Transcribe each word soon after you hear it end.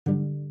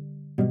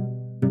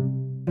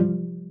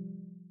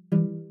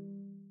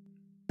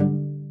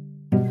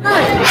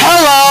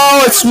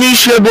It's me,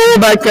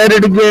 Shabo, back at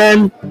it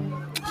again.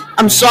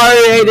 I'm sorry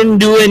I didn't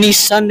do any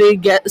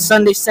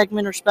Sunday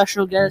segment or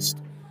special guest.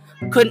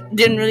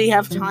 Didn't really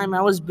have time.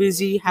 I was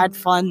busy, had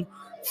fun,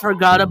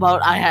 forgot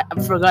I had a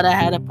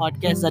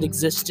podcast that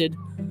existed.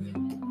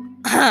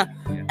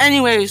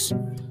 Anyways,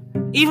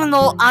 even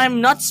though I'm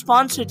not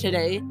sponsored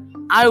today,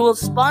 I will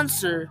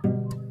sponsor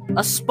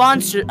a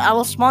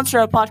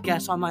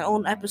podcast on my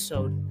own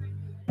episode.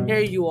 Here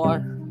you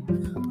are.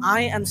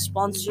 I am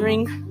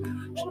sponsoring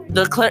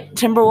the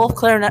Timberwolf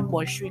Clarinet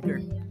Boy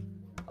Shrieker.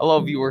 Hello,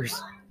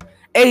 viewers.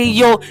 Hey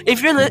yo,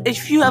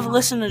 if you have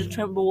listened to the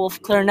Timberwolf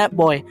Clarinet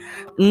Boy,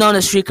 known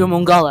as Shrieker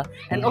Mongala,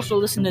 and also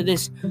listen to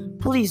this,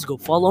 please go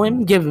follow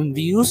him, give him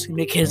views,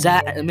 make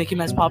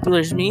him as popular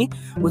as me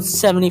with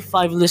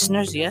 75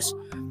 listeners. Yes,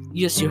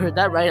 you heard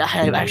that right.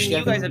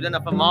 You guys have done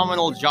a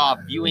phenomenal job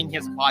viewing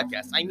his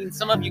podcast. I mean,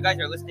 some of you guys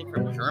are listening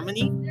from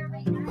Germany.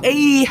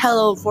 Hey,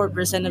 hello,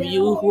 4% of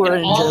you who are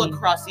in all Germany.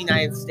 Across the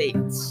United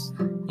States.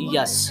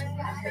 Yes.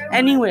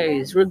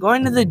 Anyways, we're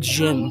going to the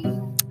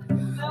gym.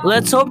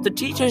 Let's hope the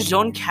teachers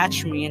don't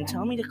catch me and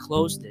tell me to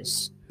close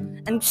this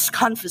and just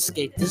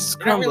confiscate this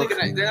Chromebook.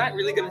 They're not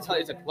really gonna tell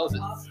you to close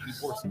it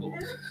before school.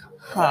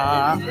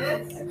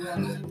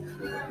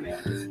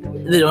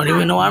 They don't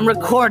even know I'm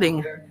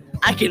recording.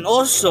 I can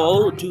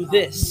also do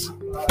this.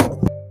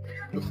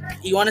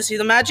 You want to see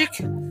the magic?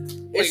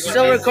 It's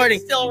still recording.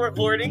 Still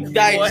recording.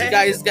 Guys.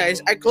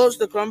 I closed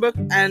the Chromebook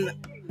and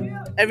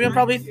everyone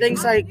probably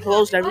thinks I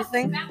closed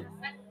everything.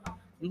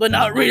 But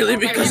not really,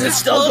 because it's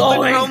still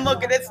going.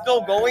 Chromebook and it's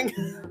still going.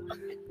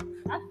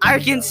 I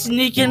can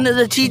sneak into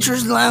the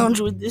teacher's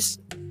lounge with this.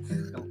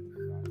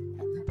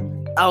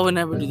 I would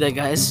never do that,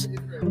 guys.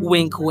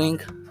 Wink,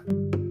 wink.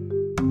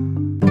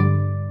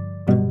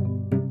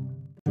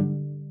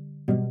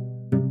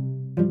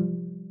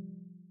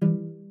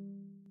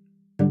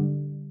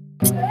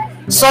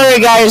 Sorry,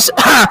 guys.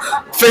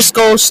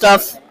 Frisco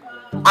stuff.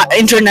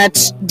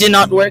 Internet did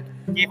not work.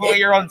 Give away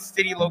your own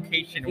city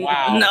location.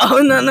 Wow. No.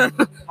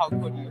 How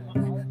could you?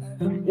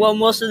 Well,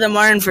 most of them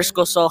are in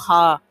Frisco, so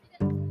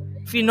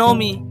if you know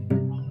me,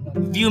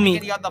 view me.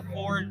 You have the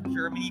 4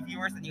 Germany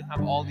viewers, and you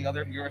have all the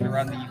other viewers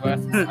around the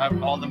U.S.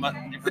 Have all the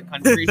different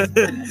countries.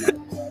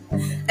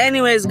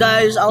 Anyways,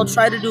 guys, I'll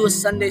try to do a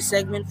Sunday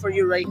segment for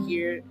you right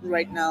here,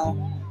 right now.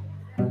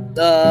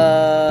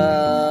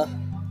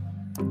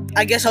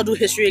 I guess I'll do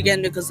history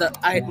again because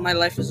my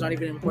life is not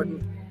even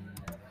important.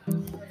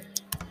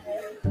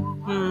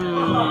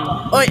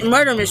 Wait,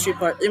 murder mystery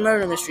part.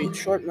 Murder mystery.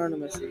 Short murder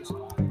mysteries.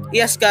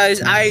 Yes, guys,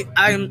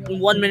 I'm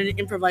 1 minute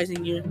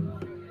improvising here.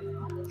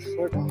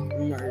 Short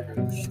murder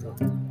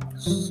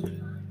stories.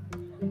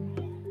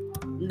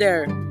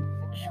 There.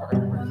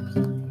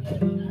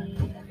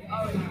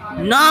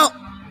 No!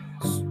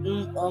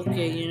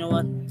 Okay, you know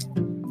what?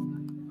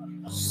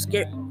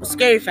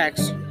 Scary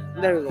facts.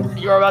 There we go.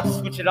 You're about to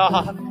switch it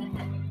off.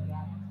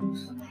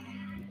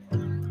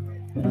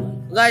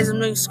 Guys, I'm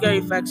doing scary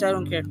facts. I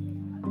don't care.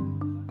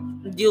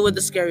 Deal with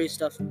the scary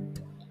stuff.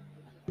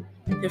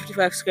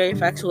 55 scary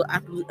facts will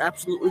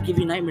absolutely give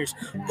you nightmares.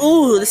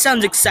 Ooh, this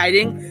sounds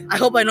exciting. I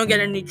hope I don't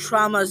get any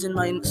traumas in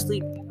my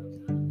sleep.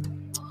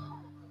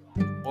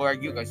 Or are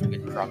you guys who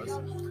get traumas?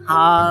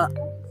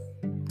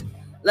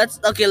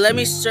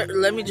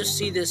 Let me just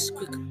see this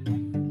quick.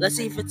 Let's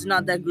see if it's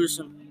not that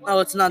gruesome. Oh,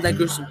 it's not that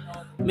gruesome.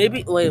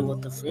 Maybe. Wait,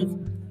 what the freak?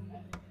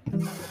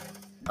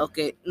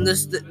 Okay,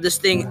 this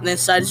thing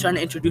inside is trying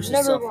to introduce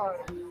itself.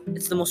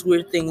 It's the most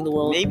weird thing in the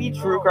world. Maybe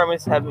true crime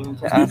is having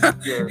to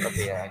ask your.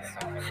 Okay, yeah.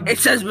 It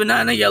says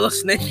banana yellow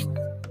snake.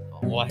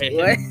 What?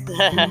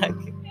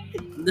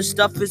 The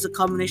stuff is a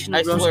combination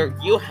of. I swear,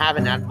 you have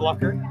an ad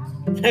blocker.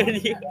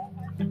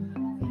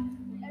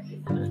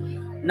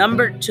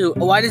 Number 2.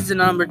 Why is the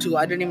number 2?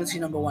 I didn't even see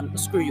number 1.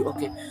 Screw you.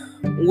 Okay.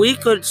 We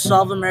could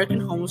solve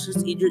American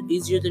homelessness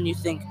easier than you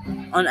think.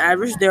 On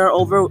average, there are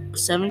over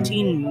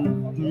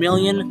 17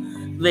 million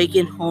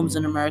vacant homes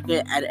in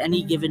America at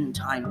any given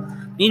time.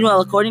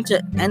 Meanwhile, according to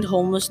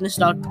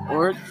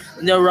endhomelessness.org,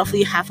 there are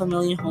roughly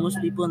 500,000 homeless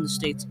people in the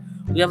States.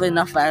 We have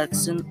enough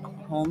vacant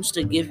homes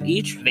to give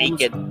each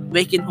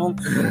vacant home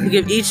to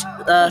give each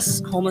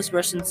homeless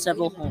person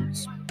several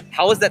homes.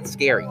 How is that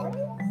scary?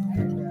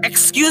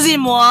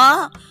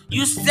 Excusez-moi.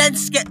 You said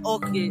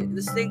okay,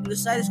 this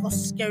site is called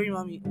Scary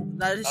Mommy.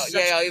 That is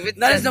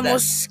the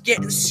most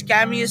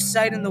scammiest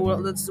site in the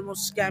world. That's the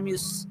most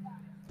scammiest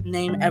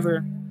name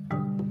ever.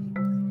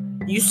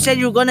 You said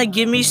you were gonna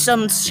give me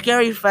some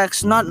scary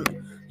facts, not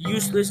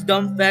useless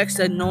dumb facts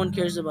that no one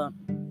cares about.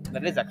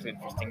 That is actually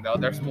interesting, though.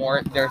 There's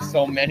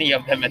so many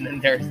of them, and then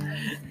there's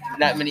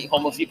that many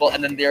homeless people,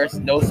 and then there's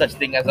no such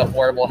thing as a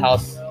horrible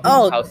house.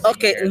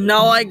 Okay.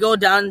 Now I go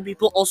down, and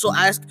people also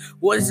ask,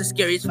 what is the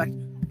scariest fact?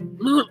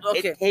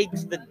 Okay. It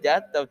takes the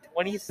death of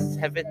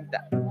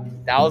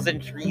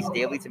 27,000 trees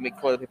daily to make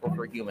toilet paper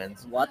for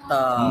humans. What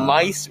the?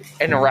 Mice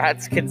and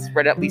rats can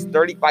spread at least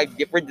 35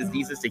 different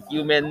diseases to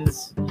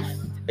humans.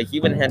 A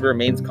human head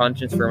remains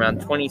conscious for around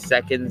 20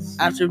 seconds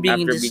after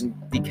being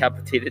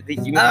decapitated.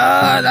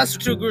 That's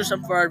too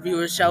gruesome for our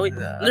viewers, shall we?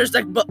 There's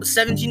like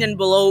 17 and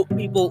below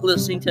people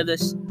listening to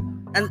this.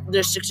 and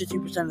there's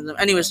 63% of them.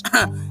 Anyways,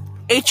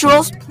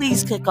 8-year-olds,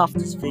 please click off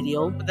this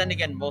video. But then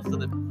again, most of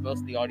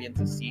the audience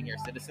is senior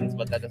citizens,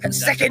 but that doesn't.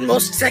 Second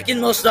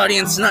most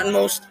audience, not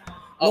most.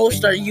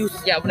 Most are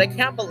youth. Yeah, but I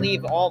can't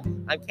believe a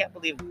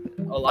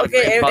lot.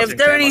 Okay, of if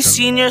there are any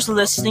seniors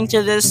listening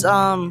to this,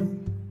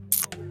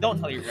 don't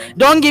tell your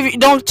grandkids.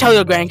 Don't tell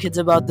your grandkids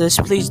about this.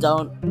 Please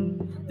don't.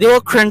 They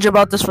will cringe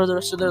about this for the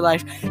rest of their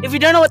life. If you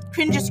don't know what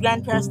cringe is,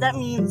 grandparents, that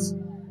means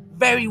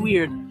very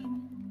weird.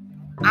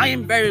 I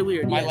am very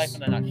weird. My yes. life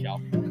in a nutshell.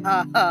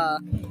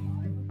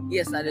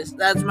 Yes, that is.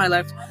 That's my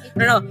life.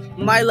 No,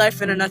 my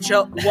life in a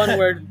nutshell. One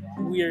word: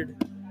 weird.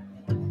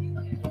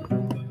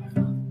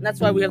 That's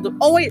why we have the.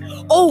 Oh wait.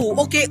 Oh,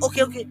 okay.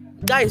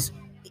 Guys,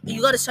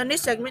 you got a Sunday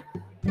segment.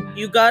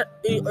 You're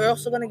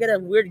also gonna get a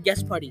weird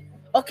guest party.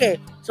 Okay,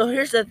 so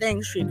here's the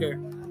thing, Shrieker.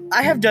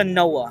 I have done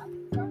Noah,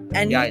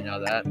 and Yeah, I know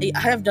that. I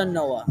have done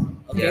Noah.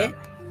 Okay, Yeah.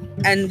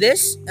 and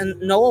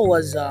Noah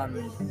was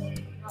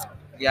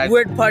Yeah,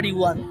 Weird Party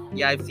 1.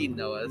 yeah, I've seen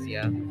Noah's.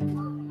 Yeah.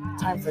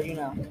 Time for you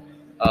now.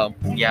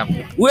 Yeah.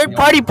 Weird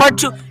Party Part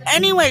 2.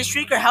 Anyway,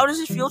 Shrieker, how does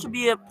it feel to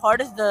be a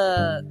part of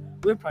the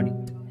Weird Party?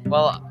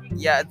 Well,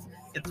 yeah,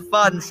 it's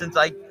fun since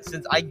I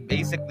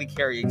basically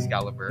carry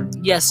Excalibur.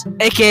 Yes,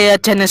 aka a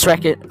tennis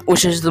racket,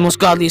 which is the most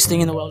godliest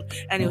thing in the world.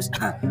 Anyways,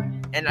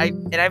 And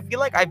I feel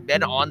like I've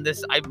been on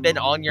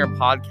your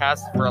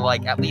podcast for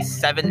like at least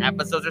 7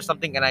 episodes or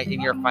something, and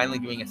you're finally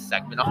doing a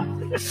segment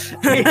on this.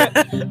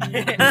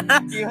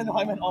 Even though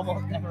I'm an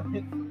almost never.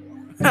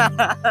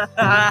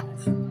 I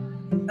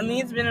mean,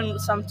 it's been in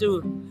some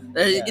too.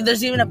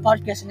 There's even a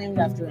podcast named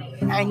after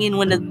him. Hanging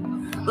with the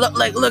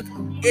look,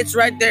 it's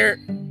right there.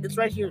 It's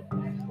right here.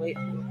 Wait.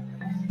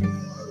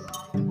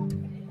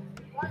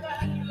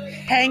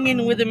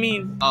 Hanging with a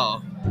meme.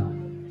 Oh.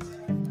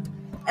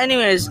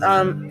 Anyways,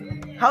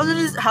 how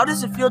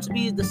does it feel to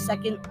be the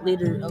second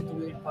leader of the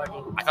Weird Party?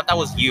 I thought that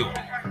was you.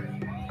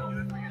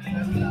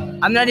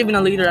 I'm not even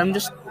a leader. I'm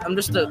just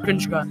the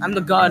cringe god. I'm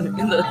the god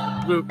in the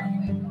group.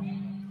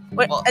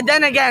 Wait, Well- and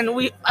then again,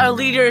 our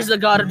leader is the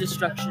god of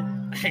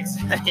destruction.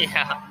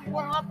 Yeah.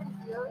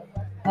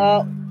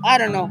 I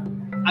don't know.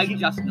 I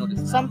just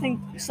noticed.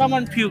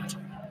 Someone puked.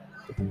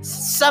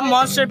 Some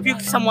monster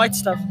puked some white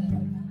stuff.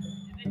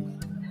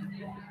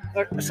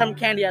 Or some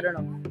candy, I don't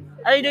know.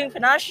 How are you doing,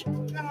 Panache?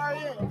 How are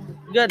you?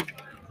 Good.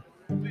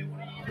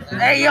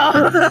 Hey, yo!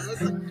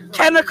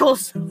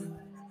 Chemicals!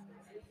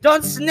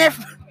 Don't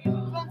sniff!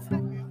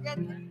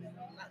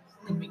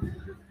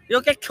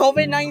 You'll get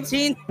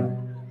COVID-19.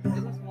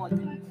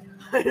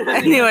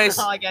 Anyways.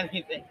 I get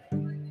anything.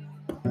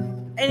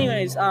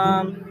 Anyways,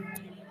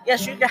 yeah,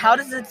 Shrieker, how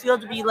does it feel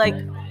to be like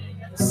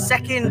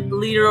second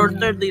leader or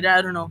third leader?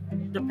 I don't know.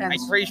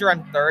 Depends. I'm pretty sure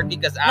I'm third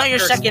because No, after you're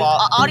second.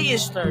 Spa- Audie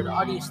is third.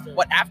 Audie is third.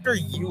 What after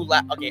you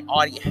left? Okay,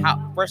 Audie.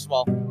 First of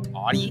all,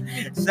 Audie.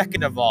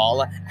 Second of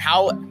all,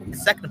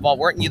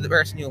 weren't you the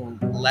person who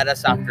led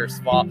us after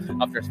Spa?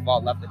 After Spa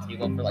left the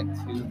table for like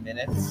 2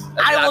 minutes.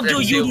 I will After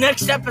do you two-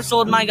 next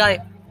episode, my guy.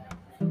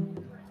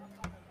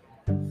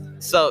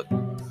 So,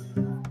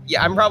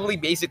 yeah, I'm probably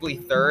basically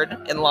third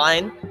in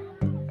line.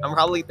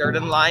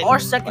 Or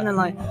second in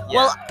line. Yeah.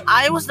 Well,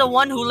 I was the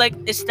one who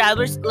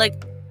established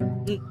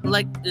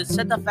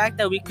said the fact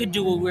that we could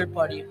do a weird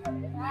party.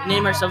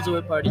 Name ourselves a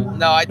weird party.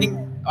 No, I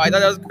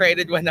thought that was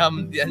created when the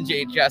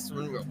NJHS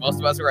when most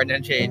of us were in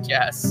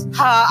NJHS.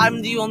 Ha!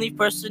 I'm the only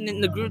person in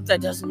the group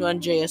that doesn't know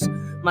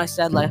NJS. My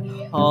sad life.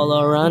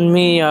 All around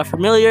me are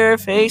familiar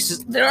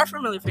faces. There are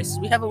familiar faces.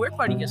 We have a weird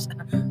party, yes.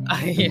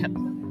 Yeah.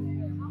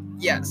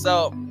 Yeah.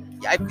 So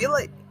yeah, I feel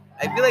like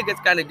it's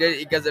kind of good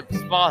because it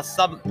Spa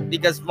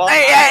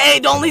Hey!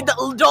 Don't leak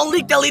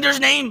the leader's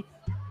name.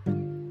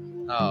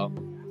 Oh.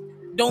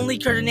 Don't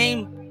leak her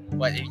name.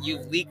 What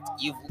you've leaked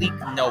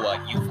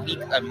Noah, you've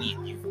leaked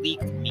Amit, you've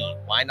leaked me.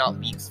 Why not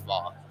leak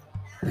Spa?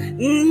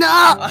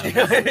 No.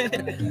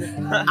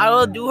 I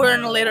will do her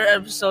in a later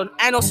episode,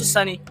 and also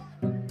Sunny.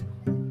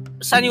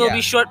 Sunny will Yeah.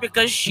 be short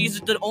because she's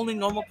the only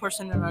normal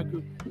person in our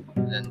group.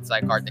 And then it's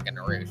like Karthik and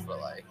Naresh, but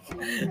like,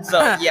 so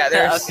yeah,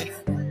 there's. Okay.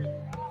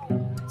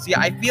 So yeah,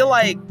 I feel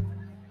like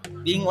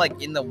being like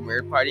in the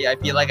weird party, I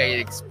feel like I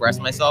express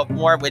myself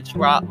more, which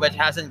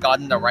hasn't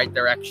gotten the right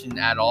direction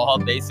at all,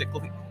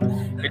 basically.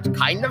 Which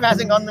kind of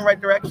hasn't gone the right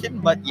direction,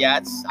 but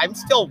yeah, I'm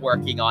still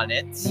working on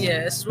it.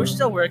 Yes, we're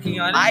still working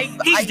on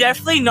it. He's I-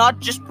 definitely not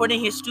just putting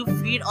his 2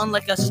 feet on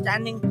like a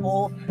standing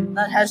pole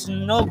that has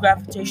no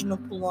gravitational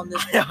pull on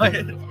this.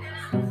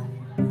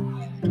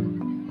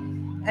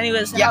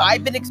 Anyways, Yeah,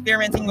 I've been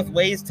experimenting with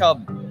ways to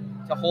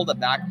hold a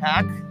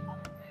backpack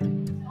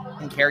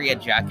and carry a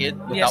jacket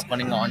without Yes.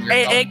 putting on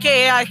yourself.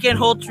 AKA I can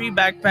hold 3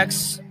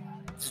 backpacks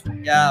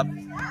Yeah,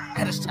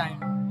 at a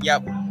time. yeah,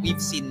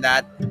 we've seen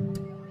that.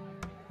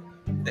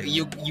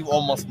 You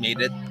almost made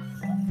it.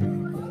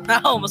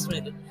 I almost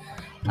made it.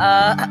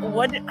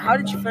 How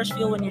did you first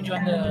feel when you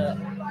joined the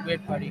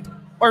weird party?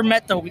 Or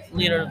met the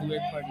leader of the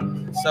weird party?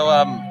 So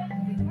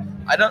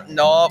I don't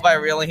know if I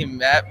really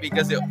met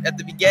because at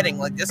the beginning,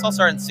 like this all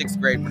started in 6th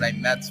grade when I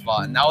met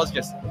Spot, and that was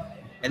just,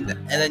 and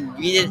then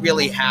we didn't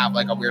really have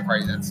like a weird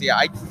party then. So yeah,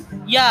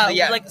 Yeah, So,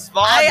 yeah, like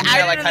Sval I and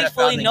Amina, like, didn't kind really of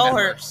fully founding know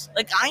members. her.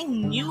 Like I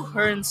knew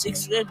her in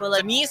 6th grade, but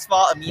like To me,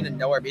 Sval, Amina, and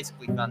Noah are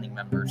basically founding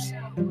members.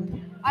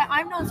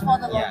 I've known Sval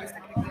the Yeah. longest.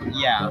 Technically.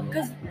 Yeah.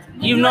 Because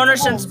you've known her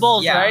since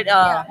Bulls, Yeah. right?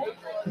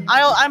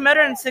 I met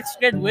her in 6th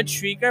grade with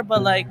Shrieker,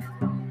 but like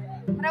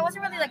But I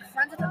wasn't really like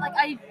friends with her. Like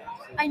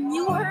I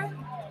knew her,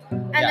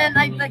 and Yeah. then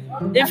I like.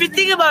 if you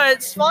think about it,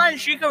 Sval and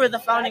Shrieker were the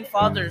founding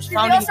fathers, We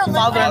founding also lived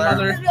father and there.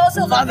 mother. We also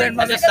lived Father there and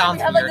mother. together. Sounds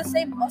We have like weird. the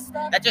same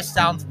mustache. That just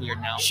sounds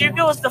weird now.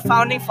 Shrieker was the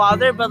founding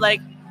father, but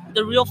like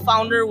the real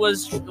founder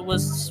was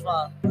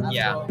Sval. after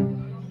Yeah. all.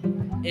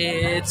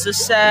 It's a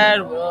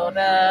sad world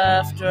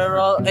after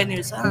all.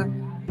 Anyways,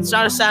 it's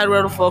not a sad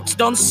world, folks.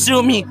 Don't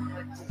sue me.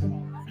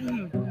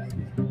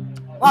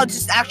 Wow,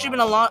 it's actually been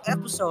a long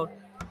episode.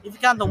 If you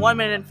count the 1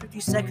 minute and 50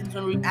 seconds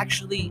when we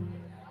actually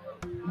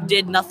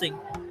did nothing.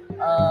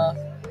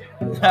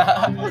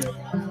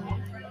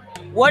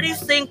 What do you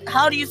think?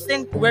 How do you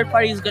think Weird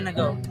Party is gonna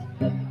go?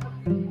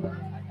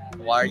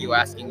 Why are you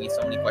asking me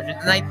so many questions?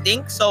 And I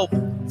think so.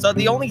 So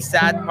the only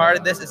sad part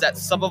of this is that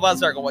some of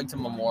us are going to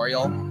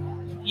Memorial.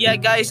 Yeah,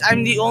 guys,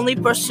 I'm the only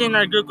person in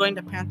our group going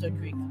to Panther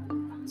Creek.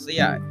 So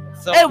yeah.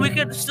 So Hey, we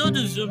could still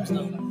do Zooms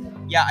though.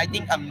 yeah, I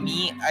think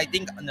Audie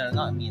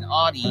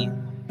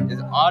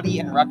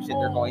and Rakshit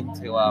are going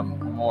to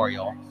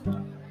Memorial.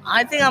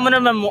 I think I'm going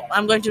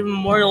to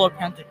Memorial or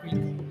Panther Creek.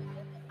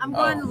 I'm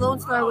going to Lone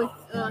Star with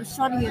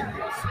Shawty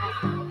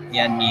and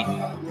Yeah, and me.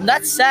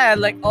 That's sad.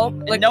 Like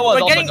Noah's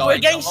also we're getting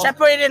going, so-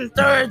 separated in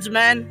thirds,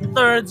 man.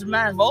 Thirds,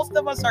 man. Most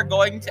of us are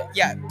going to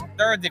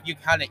thirds if you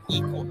kind of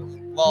equal.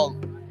 Well,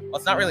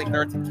 it's not really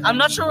thirds. I'm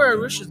not sure where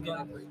Rush is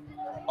going.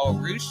 Oh,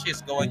 Roosh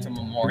is going to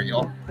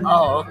Memorial.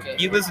 Oh, okay.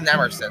 He lives in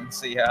Emerson,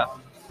 so yeah.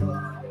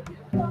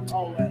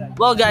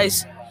 Well,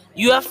 guys,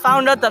 you have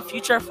found out the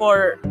future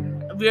for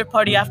Weird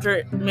Party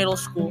after middle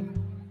school.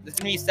 There's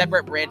gonna be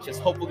separate branches.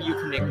 Hopefully, you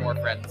can make more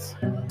friends.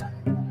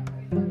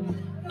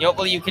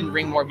 Hopefully, you can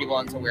bring more people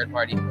into Weird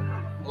Party.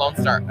 Lone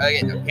Star,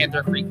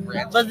 Panther Creek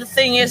branch. But the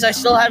thing is, I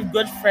still have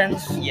good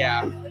friends.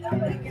 Yeah,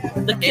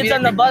 The kids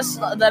on the bus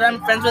that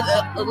I'm friends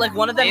with, like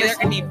one of them maybe is.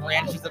 there can be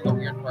branches of the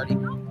Weird Party.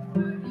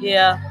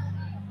 Yeah.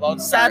 Lone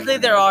Star, Sadly,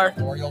 there are.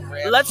 Memorial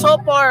branch. Let's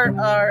hope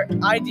our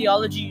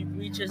ideology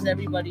reaches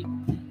everybody,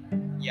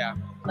 Yeah,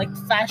 like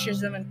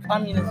fascism and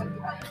communism.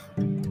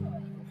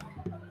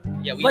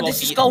 yeah. We But will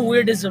this is beat- called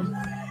weirdism.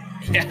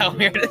 Yeah,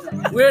 weird.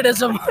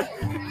 Weirdism.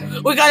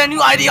 We got a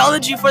new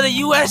ideology for the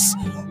U.S.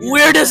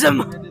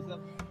 Weirdism.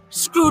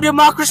 Screw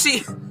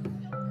democracy.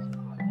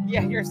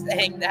 Yeah, you're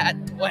saying that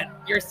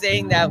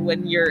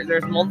when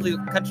there's multiple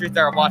countries that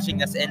are watching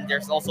this, and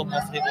there's also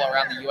multiple people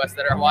around the U.S.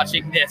 that are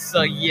watching this.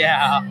 So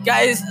yeah.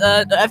 Guys,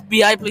 the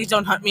FBI, please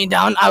don't hunt me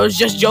down. I was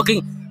just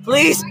joking.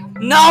 Please,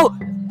 no.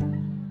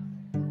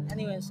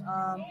 Anyways,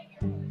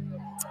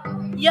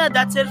 yeah,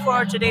 that's it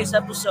for today's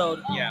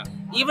episode. Yeah.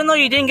 Even though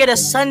you didn't get a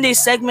Sunday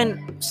segment,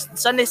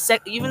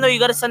 even though you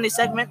got a Sunday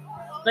segment,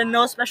 but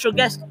no special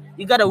guest,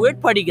 you got a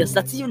Weird Party guest.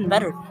 That's even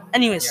better.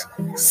 Anyways,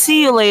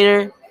 see you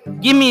later.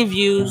 Give me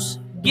views.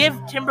 Give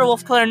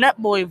Timberwolf Clarinet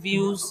Boy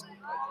views.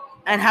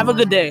 And have a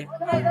good day.